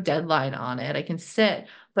waiting, there's no deadline on it. I can sit,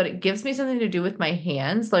 but it gives me something to do with my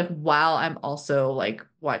hands, like while I'm also like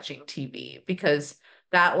watching TV because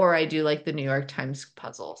that or I do like the New York Times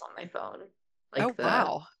puzzles on my phone. oh, Like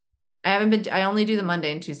wow. I only do the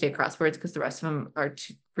Monday and Tuesday crosswords because the rest of them are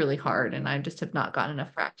really hard and I just have not gotten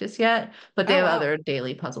enough practice yet. But they Oh, have wow. other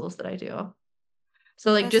daily puzzles that I do.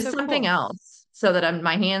 So like That's just so something cool. else so that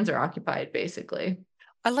my hands are occupied basically.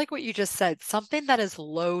 I like what you just said, something that is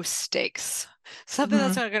low stakes, something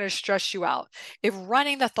that's Hmm. not going to stress you out. If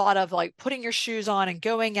running the thought of like putting your shoes on and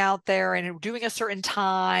going out there and doing a certain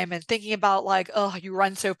time and thinking about like, oh, you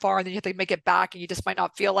run so far and then you have to make it back and you just might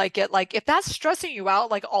not feel like it. Like if that's stressing you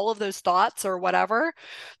out, like all of those thoughts or whatever,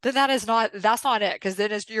 then that's not it. Cause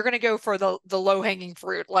then you're going to go for the low hanging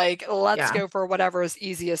fruit. Like let's Yeah. go for whatever is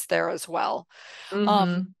easiest there as well.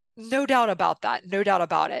 Hmm. No doubt about that. No doubt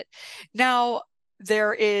about it. Now,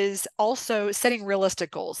 there is also setting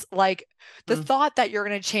realistic goals, like the thought that you're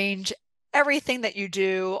going to change everything that you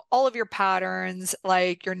do, all of your patterns,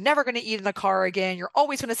 like you're never going to eat in the car again, you're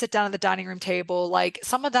always going to sit down at the dining room table. Like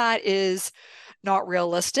some of that is not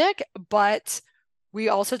realistic, but we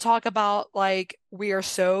also talk about like we are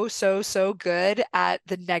so good at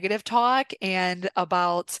the negative talk and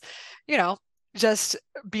about, you know, just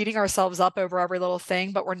beating ourselves up over every little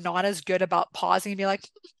thing, but we're not as good about pausing and be like,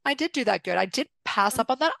 I did do that good. I did pass up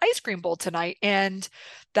on that ice cream bowl tonight. And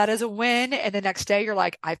that is a win. And the next day you're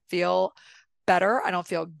like, I feel better. I don't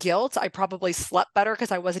feel guilt. I probably slept better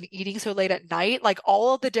because I wasn't eating so late at night. Like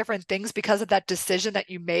all of the different things because of that decision that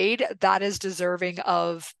you made, that is deserving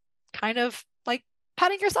of kind of like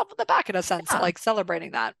patting yourself on the back in a sense, Yeah. like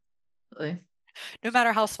celebrating that, Absolutely. no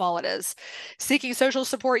matter how small it is. Seeking social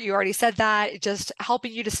support, you already said that, just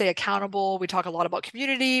helping you to stay accountable. We talk a lot about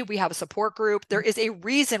community. We have a support group. There is a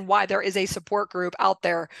reason why there is a support group out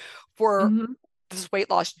there for Hmm. this weight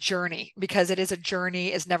loss journey because it is a journey,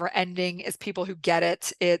 it's never ending. It's people who get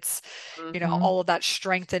it. It's, Hmm. all of that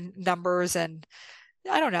strength in numbers. And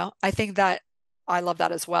I don't know. I think that I love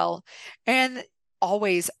that as well. And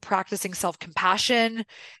always practicing self compassion.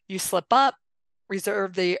 You slip up,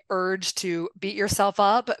 reserve the urge to beat yourself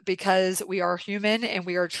up because we are human and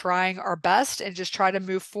we are trying our best and just try to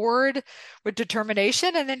move forward with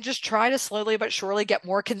determination and then just try to slowly but surely get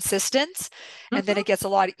more consistent. And then Hmm. it gets a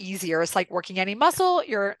lot easier. It's like working any muscle.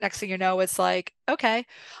 You're next thing you know, it's like, okay,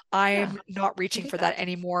 Yeah. I'm not I reaching do for that that.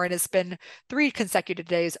 anymore. And it's been 3 consecutive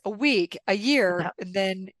days, a week, a year. Yeah. And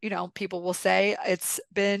then, people will say it's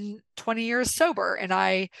been 20 years sober. And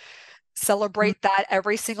I Mhm. celebrate that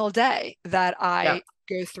every single day that Yeah. I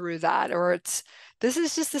go through that. Or this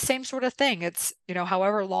is just the same sort of thing. It's,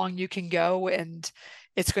 however long you can go and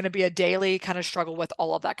it's going to be a daily kind of struggle with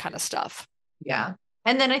all of that kind of stuff. Yeah.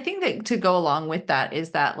 And then I think that to go along with that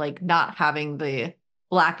is that like not having the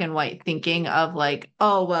black and white thinking of like,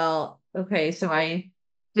 oh, well, okay, so I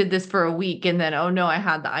did this for a week and then, oh no, I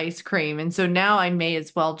had the ice cream. And so now I may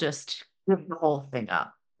as well just give the whole thing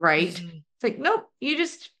up. Right. Mhm. It's like, nope,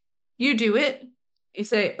 you do it. You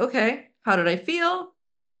say, okay, how did I feel?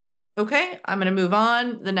 Okay, I'm going to move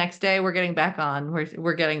on. The next day we're getting back on.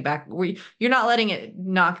 We're getting back. You're not letting it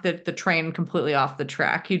knock the train completely off the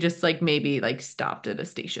track. You just like maybe like stopped at a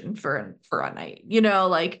station for a night.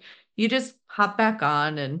 Like you just hop back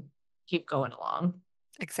on and keep going along.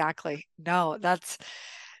 Exactly. No, that's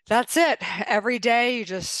it. Every day you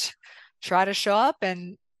just try to show up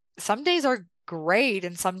and some days are great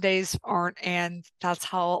and some days aren't, and that's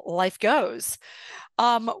how life goes.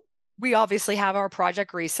 Um, we obviously have our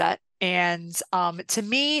project reset. And to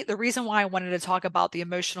me, the reason why I wanted to talk about the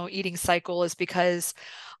emotional eating cycle is because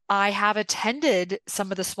I have attended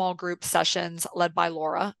some of the small group sessions led by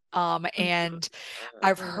Laura, and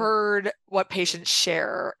I've heard what patients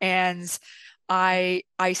share. And I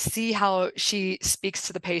see how she speaks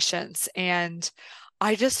to the patients, and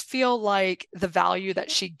I just feel like the value that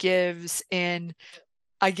she gives in,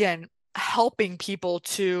 again, helping people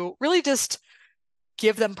to really just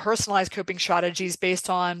give them personalized coping strategies based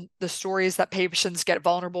on the stories that patients get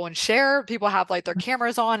vulnerable and share. People have like their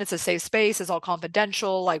cameras on. It's a safe space. It's all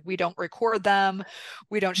confidential. Like, we don't record them.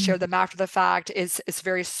 We don't share them after the fact. It's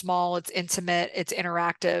very small. It's intimate. It's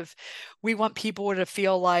interactive. We want people to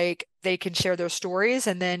feel like they can share their stories,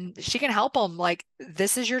 and then she can help them. Like,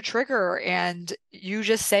 this is your trigger. And you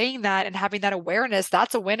just saying that and having that awareness,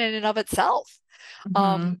 that's a win in and of itself.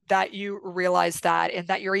 That you realize that, and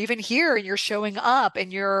that you're even here and you're showing up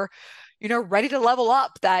and you're, ready to level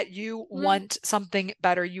up, that you want something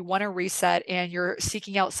better, you want to reset, and you're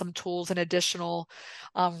seeking out some tools and additional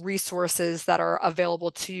resources that are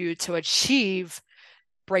available to you to achieve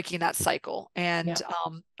breaking that cycle. And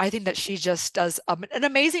I think that she just does an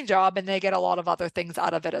amazing job, and they get a lot of other things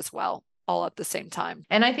out of it as well, all at the same time.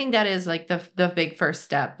 And I think that is like the big first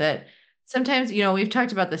step, that sometimes, we've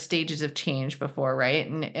talked about the stages of change before, right?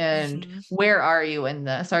 And where are you in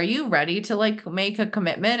this? Are you ready to like make a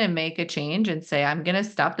commitment and make a change and say, I'm going to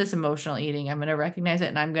stop this emotional eating. I'm going to recognize it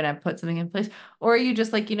and I'm going to put something in place. Or are you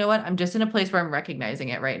just like, you know what? I'm just in a place where I'm recognizing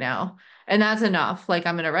it right now. And that's enough. Like,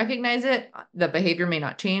 I'm going to recognize it. The behavior may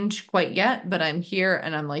not change quite yet, but I'm here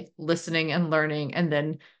and I'm like listening and learning. And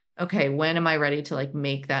then, okay, when am I ready to like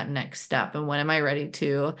make that next step? And when am I ready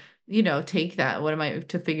to take that, what am I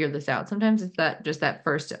to figure this out? Sometimes it's that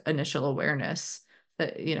first initial awareness,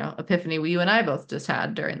 that, epiphany you and I both just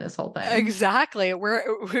had during this whole thing. Exactly.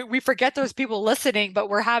 We forget those people listening, but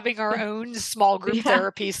we're having our own small group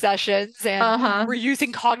therapy sessions, and we're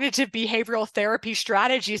using cognitive behavioral therapy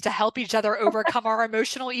strategies to help each other overcome our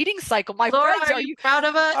emotional eating cycle. My Laura, friends, are you proud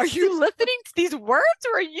of us? Are you listening to these words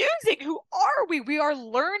we're using? Who are we? We are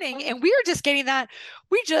learning, and we are just getting that.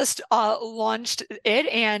 We just launched it,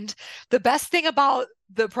 and the best thing about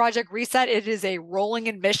the Project Reset, it is a rolling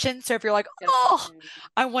admission. So if you're like,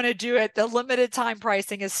 I want to do it, the limited time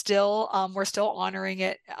pricing is still, we're still honoring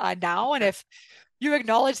it now. And if you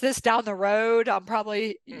acknowledge this down the road,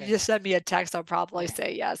 you just send me a text, I'll probably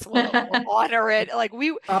say yes. We'll honor it. Like,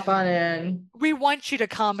 hop on in. We want you to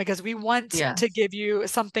come because we want to give you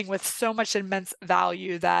something with so much immense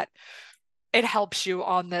value that it helps you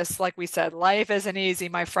on this. Like we said, life isn't easy,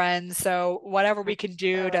 my friends. So whatever we can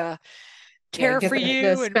do to care for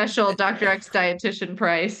you. The special DoctorXDietitian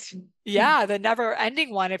price. Yeah, the never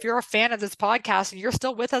ending one. If you're a fan of this podcast and you're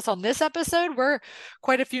still with us on this episode, we're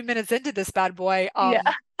quite a few minutes into this bad boy.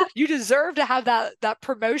 You deserve to have that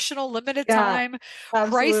promotional limited time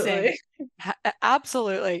pricing.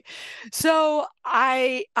 Absolutely. So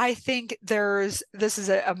I think this is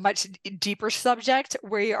a much deeper subject.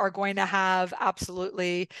 We are going to have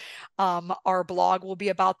absolutely our blog will be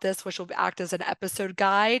about this, which will act as an episode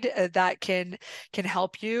guide that can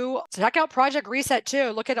help you. So check out Project Reset too.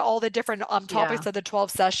 Look at all the different topics of the 12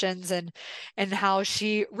 sessions, and how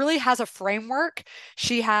she really has a framework.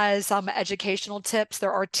 She has some educational tips.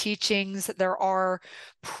 There are teachings. There are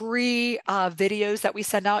videos that we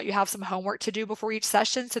send out. You have some homework to do before each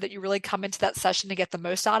session so that you really come into that session to get the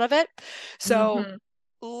most out of it. So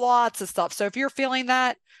lots of stuff. So if you're feeling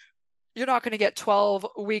that, you're not going to get 12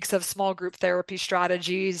 weeks of small group therapy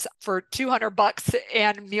strategies for $200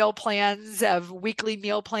 and meal plans, of weekly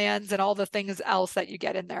meal plans and all the things else that you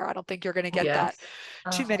get in there. I don't think you're going to get that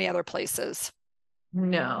too many other places.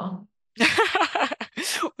 No.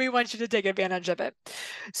 We want you to take advantage of it.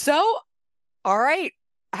 So, all right.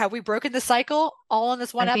 Have we broken the cycle all in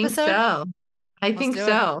this one episode? I think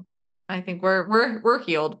so. I think we're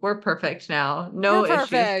healed. We're perfect now. No issue.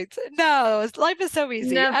 Perfect. No, life is so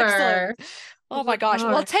easy. Never. Excellent. Oh my gosh.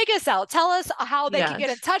 Well, take us out. Tell us how they can get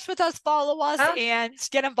in touch with us, follow us, and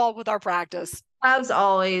get involved with our practice. As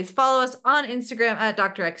always, follow us on Instagram at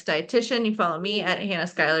DoctorXDietitian. You follow me at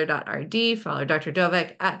hannahschuyler.rd. Follow Dr.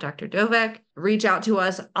 Dovec at Dr. Dovec. Reach out to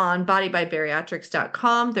us on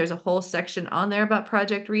bodybybariatrics.com. There's a whole section on there about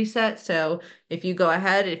Project Reset. So if you go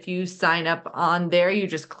ahead, if you sign up on there, you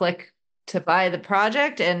just click to buy the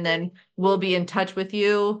project, and then we'll be in touch with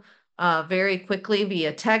you very quickly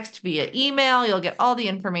via text, via email. You'll get all the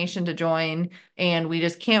information to join, and we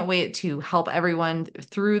just can't wait to help everyone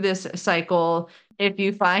through this cycle. If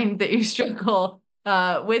you find that you struggle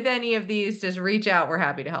with any of these, just reach out. We're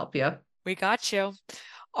happy to help you. We got you.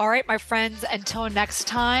 All right, my friends, until next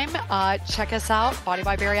time, check us out,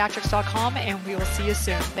 bodybybariatrics.com, and we will see you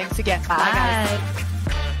soon. Thanks again. Bye guys.